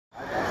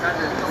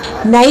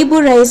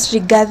Naibu rais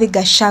Rigathi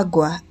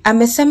Gachagua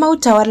amesema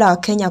utawala wa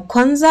Kenya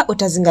kwanza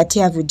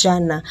utazingatia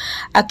vijana,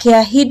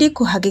 akiahidi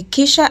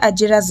kuhakikisha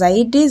ajira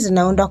zaidi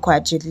zinaundwa kwa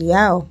ajili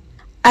yao.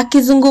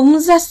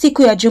 Akizungumza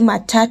siku ya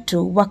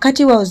Jumatatu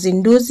wakati wa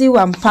uzinduzi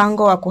wa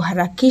mpango wa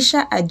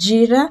kuharakisha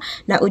ajira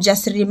na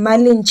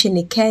ujasiriamali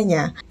nchini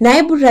Kenya,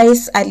 naibu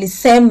rais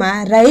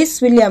alisema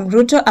Rais William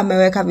Ruto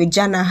ameweka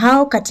vijana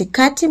hao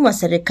katikati mwa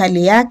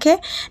serikali yake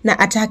na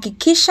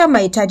atahakikisha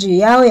mahitaji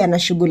yao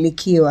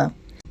yanashughulikiwa.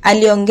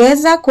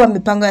 Aliongeza kuwa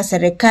mipango ya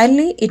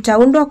serikali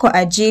itaundwa kwa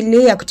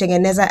ajili ya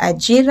kutengeneza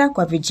ajira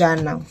kwa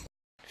vijana.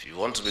 If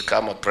you want to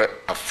become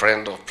a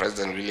friend of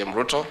President William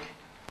Ruto,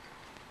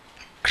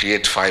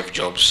 create 5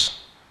 jobs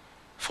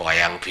for our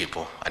young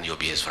people and you'll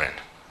be his friend.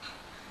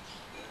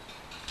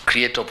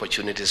 Create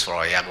opportunities for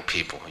our young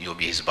people, you'll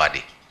be his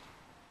buddy.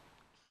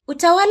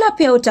 Utawala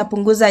pia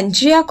utapunguza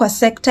njia kwa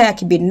sekta ya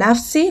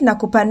kibinafsi na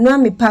kupanua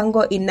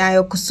mipango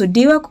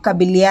inayokusudiwa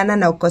kukabiliana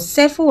na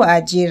ukosefu wa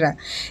ajira,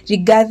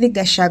 Rigathi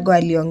Gachagua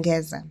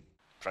aliongeza.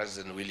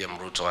 President William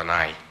Ruto and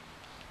I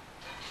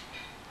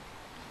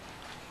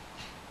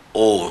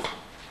owe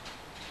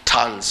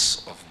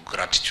tons of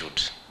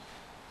gratitude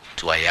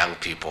to our young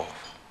people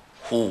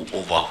who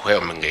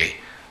overwhelmingly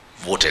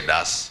voted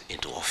us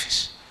into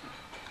office.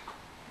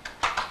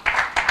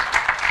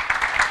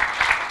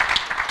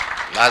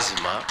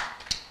 Lazima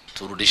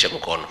turudishe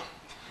mkono.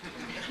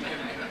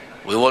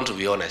 We want to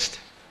be honest.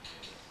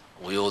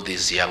 We owe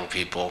these young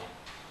people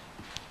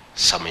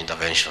some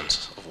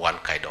interventions of one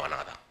kind or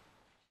another.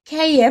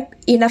 KEP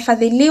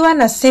inafadhiliwa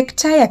na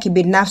sekta ya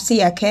kibinafsi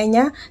ya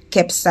Kenya,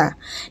 KEPSA,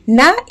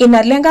 na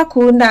inalenga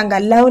kuunda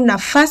angalau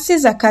nafasi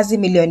za kazi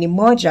milioni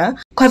 1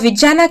 kwa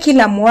vijana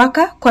kila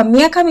mwaka kwa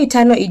miaka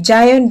 5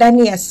 ijayo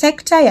ndani ya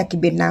sekta ya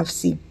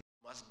kibinafsi.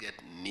 Must get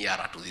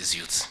nearer to these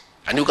youths.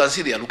 And you can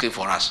see they are looking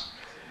for us.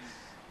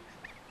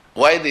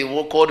 Why they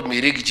called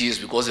me Rigathi is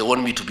because they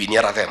want me to be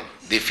nearer them.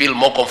 They feel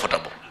more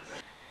comfortable.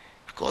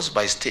 Because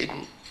by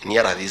staying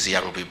nearer these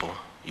young people,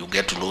 you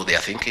get to know their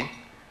thinking,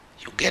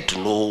 you get to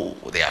know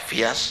their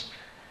fears,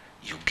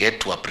 you get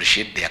to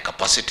appreciate their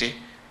capacity,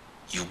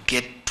 you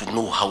get to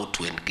know how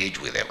to engage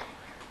with them.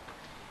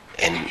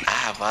 And I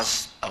have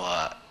asked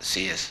our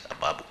CS,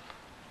 Ababu,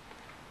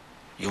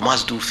 you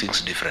must do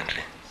things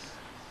differently.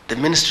 The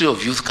Ministry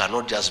of Youth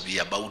cannot just be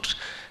about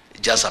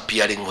just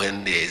appearing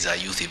when there is a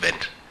youth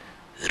event.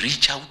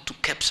 Reach out to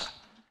KEPSA.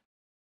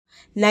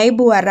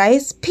 Naibu wa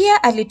rais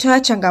pia alitoa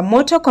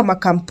changamoto kwa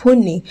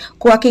makampuni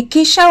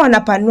kuhakikisha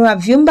wanapanua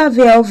vyumba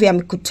vyao vya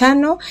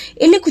mikutano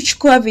ili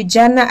kuchukua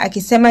vijana,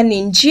 akisema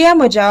ni njia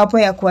mojawapo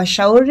ya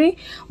kuwashauri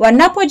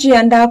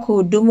wanapojiandaa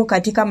kuhudumu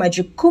katika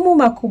majukumu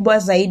makubwa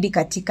zaidi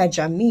katika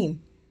jamii.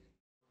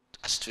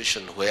 A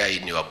situation where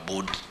in your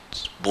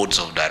boards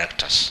of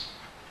directors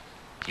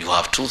you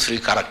have 2-3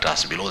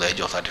 characters below the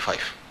age of 35,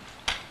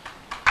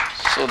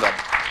 so that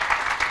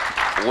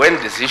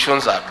when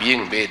decisions are being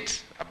made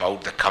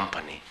about the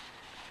company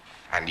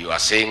and you are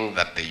saying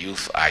that the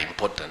youth are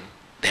important,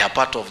 they are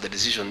part of the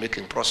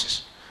decision-making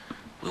process.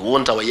 We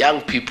want our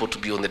young people to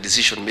be on the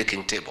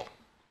decision-making table.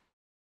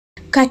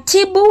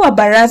 Katibu wa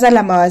baraza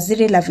la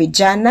mawaziri la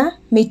vijana,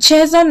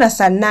 michezo na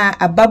sanaa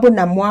Ababu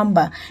na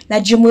Mwamba na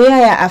Jumuiya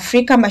ya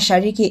Afrika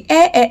Mashariki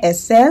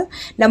AASL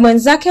na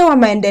mwenzake wa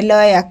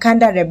maendeleo ya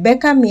kanda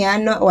Rebecca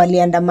Miano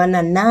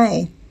waliandamana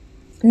naye.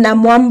 Na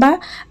Mwamba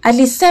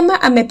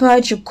alisema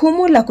amepewa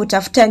jukumu la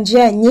kutafuta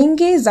njia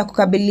nyingi za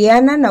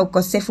kukabiliana na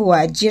ukosefu wa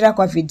ajira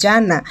kwa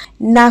vijana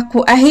na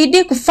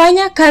kuahidi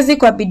kufanya kazi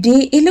kwa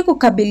bidii ili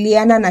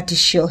kukabiliana na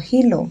tishio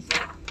hilo.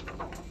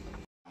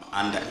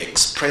 Under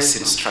express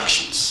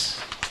instructions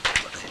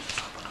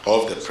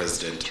of the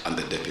President and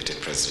the Deputy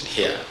President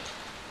here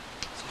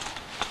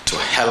to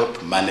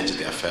help manage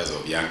the affairs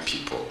of young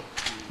people,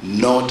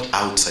 not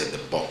outside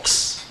the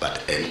box,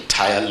 but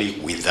entirely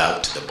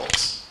without the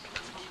box.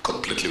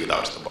 Completely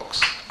without the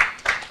box.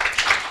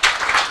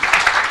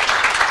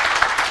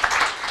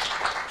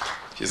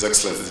 His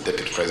Excellency the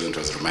Deputy President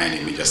was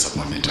reminding me just a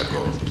moment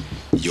ago,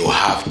 you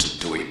have to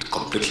do it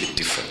completely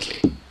differently.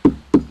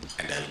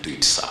 And I'll do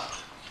it, sir.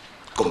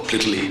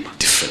 Completely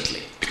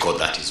differently, because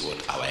that is what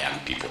our young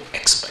people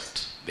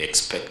expect. They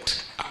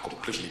expect a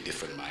completely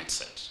different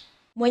mindset.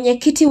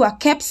 Mwenyekiti wa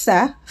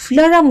KEPSA,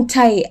 Flora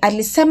Mutai,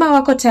 alisema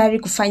wako tayari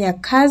kufanya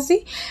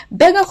kazi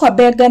bega kwa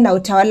bega na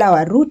utawala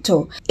wa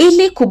Ruto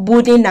ili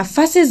kubuni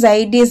nafasi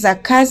zaidi za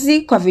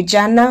kazi kwa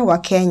vijana wa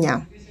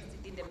Kenya.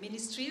 In the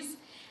ministries,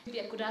 maybe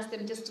I could ask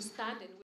them just to stand.